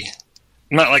 3.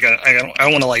 Not like I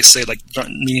don't want to like say like not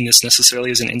meaning this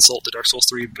necessarily as an insult to Dark Souls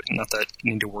 3, but not that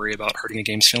you need to worry about hurting a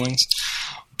game's feelings.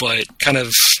 But kind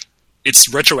of, it's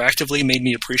retroactively made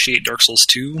me appreciate Dark Souls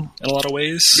 2 in a lot of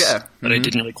ways. Yeah, that I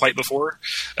didn't really quite before.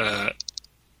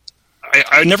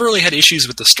 I never really had issues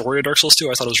with the story of Dark Souls 2.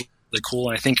 I thought it was really cool,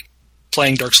 and I think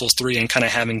playing Dark Souls 3 and kind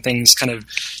of having things they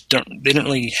didn't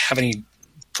really have any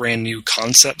brand new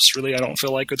concepts, really, I don't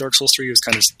feel like, with Dark Souls 3. It was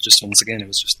kind of just, once again, it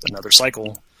was just another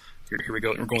cycle. Here we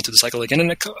go, we're going through the cycle again,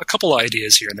 and a couple of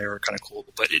ideas here and there are kind of cool,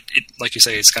 but it like you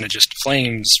say, it's kind of just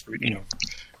flames,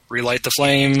 relight the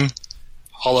flame,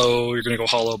 hollow, you're going to go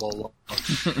hollow, blah, blah,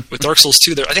 blah. With Dark Souls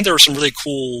 2, I think there were some really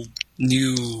cool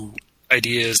new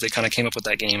ideas that kind of came up with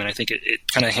that game, and I think it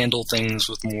kind of handled things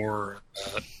with more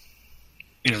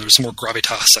there's some more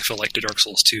gravitas, I feel like, to Dark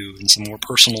Souls 2, and some more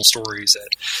personal stories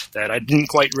that I didn't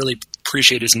quite really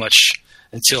appreciate as much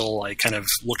until I kind of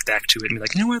looked back to it and be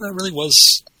like, you know what,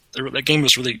 that game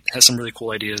has some really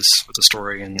cool ideas with the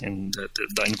story and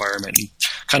the environment, and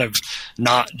kind of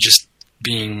not just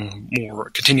being more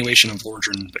a continuation of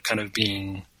Origin, but kind of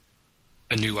being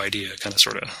a new idea, kind of,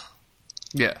 sort of.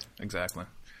 Yeah, exactly.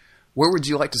 Where would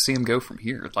you like to see him go from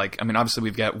here? Like, I mean, obviously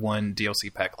we've got one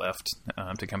DLC pack left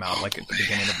to come out, like at the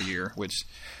beginning of the year, which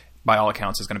by all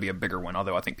accounts is going to be a bigger one.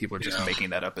 Although I think people are just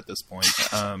making that up at this point.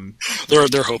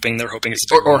 They're hoping it's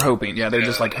or hoping. Yeah, they're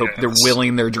just like they're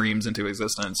willing their dreams into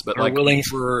existence, but like willing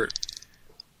for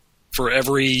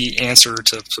every answer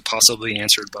to possibly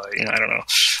answered by, I don't know.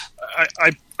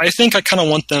 I think I kind of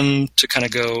want them to kind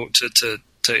of go to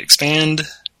expand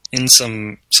in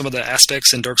some of the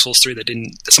aspects in Dark Souls 3 that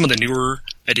didn't, some of the newer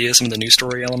ideas, some of the new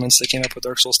story elements that came up with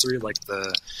Dark Souls 3, like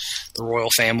the royal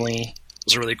family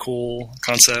was a really cool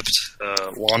concept.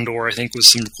 Londor, I think,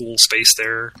 was some cool space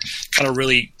there. Kind of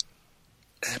really,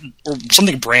 or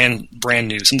something brand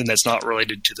new, something that's not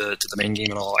related to the main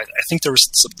game at all. I think there was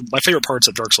my favorite parts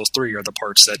of Dark Souls 3 are the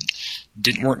parts that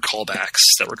weren't callbacks,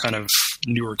 that were kind of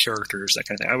newer characters, that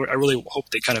kind of thing. I really hope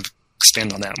they kind of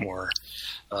expand on that more.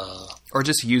 Or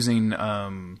just using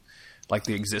like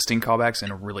the existing callbacks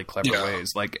in really clever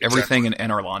ways. Like everything in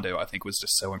Anor Londo, I think, was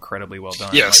just so incredibly well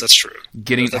done. Yes, like, that's true.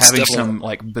 Having some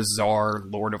like bizarre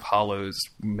Lord of Hollows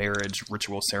marriage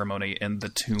ritual ceremony in the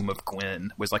tomb of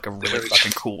Gwyn was like a really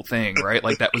fucking cool thing, right?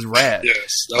 Like that was rad. Yes,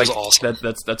 that was awesome.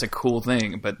 That's a cool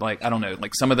thing. But like, I don't know,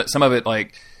 like some of it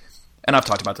like. And I've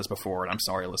talked about this before, and I'm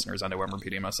sorry, listeners. I know I'm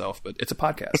repeating myself, but it's a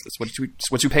podcast. It's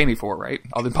what you pay me for, right?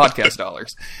 All the podcast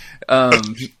dollars.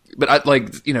 But I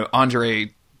like,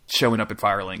 Andre showing up at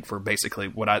Firelink for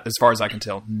basically as far as I can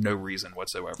tell, no reason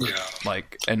whatsoever. Yeah.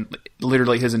 Like, and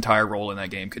literally his entire role in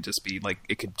that game could just be like,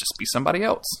 it could just be somebody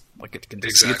else. Like it could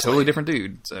just be a totally different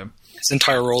dude. So his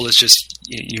entire role is just,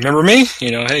 you remember me?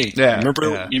 Hey, you remember?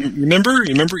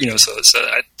 So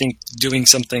I think doing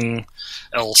something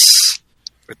else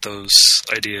with those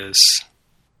ideas,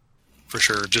 for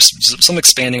sure. Just some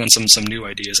expanding on some new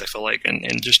ideas, I feel like,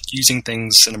 and just using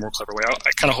things in a more clever way.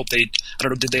 I kind of hope I don't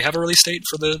know, did they have a release date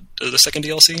for the second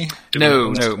DLC?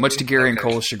 No. Much to Gary and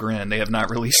Cole's chagrin, they have not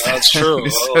released that. That's true.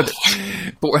 So,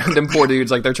 them poor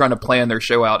dudes, like, they're trying to plan their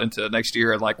show out into next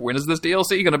year, and like, when is this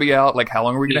DLC going to be out? Like, how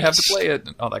long are we going to have to play it?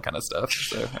 And all that kind of stuff.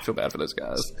 So I feel bad for those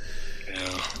guys.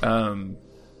 Yeah.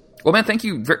 Well, man, thank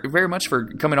you very much for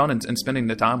coming on and spending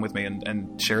the time with me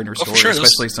and sharing your story,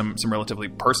 especially some relatively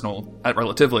personal, not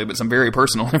relatively, but some very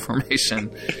personal information.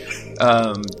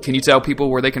 Can you tell people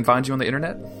where they can find you on the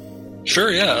internet? Sure,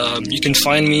 yeah. You can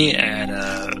find me at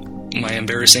my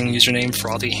embarrassing username,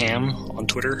 FrothyHam, on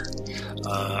Twitter.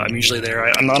 I'm usually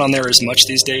there. I'm not on there as much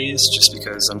these days, just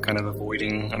because I'm kind of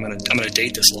avoiding. I'm gonna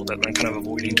date this a little bit, but I'm kind of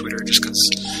avoiding Twitter just because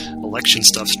election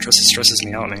stuff stresses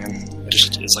me out, man.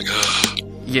 It's like, ugh.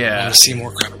 Yeah, I want to see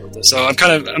more crap about this. So I'm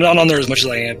not on there as much as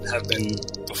I have been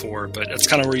before, but that's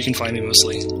kind of where you can find me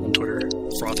mostly, on Twitter.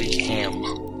 FrothyHam.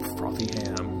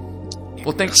 FrothyHam.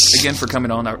 Well, thanks again for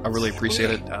coming on. I really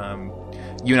appreciate it.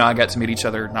 You and I got to meet each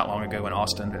other not long ago in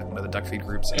Austin at one of the Duck Feed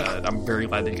groups. I'm very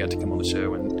glad that you got to come on the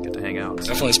show and get to hang out.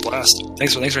 Definitely a blast.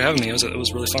 Thanks for having me. It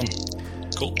was really fun.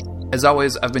 Cool. As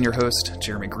always, I've been your host,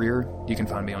 Jeremy Greer. You can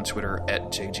find me on Twitter at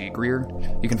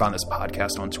JGGreer. You can find this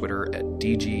podcast on Twitter at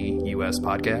DGUS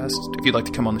Podcast. If you'd like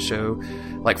to come on the show,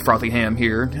 like FrothyHam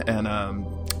here, and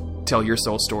tell your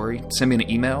soul story, send me an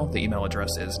email. The email address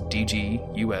is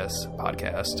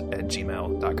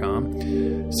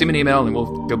dguspodcast@gmail.com. Send me an email, and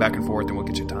we'll go back and forth, and we'll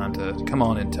get you time to come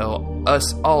on and tell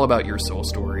us all about your soul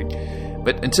story.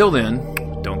 But until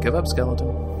then, don't give up,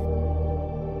 skeleton.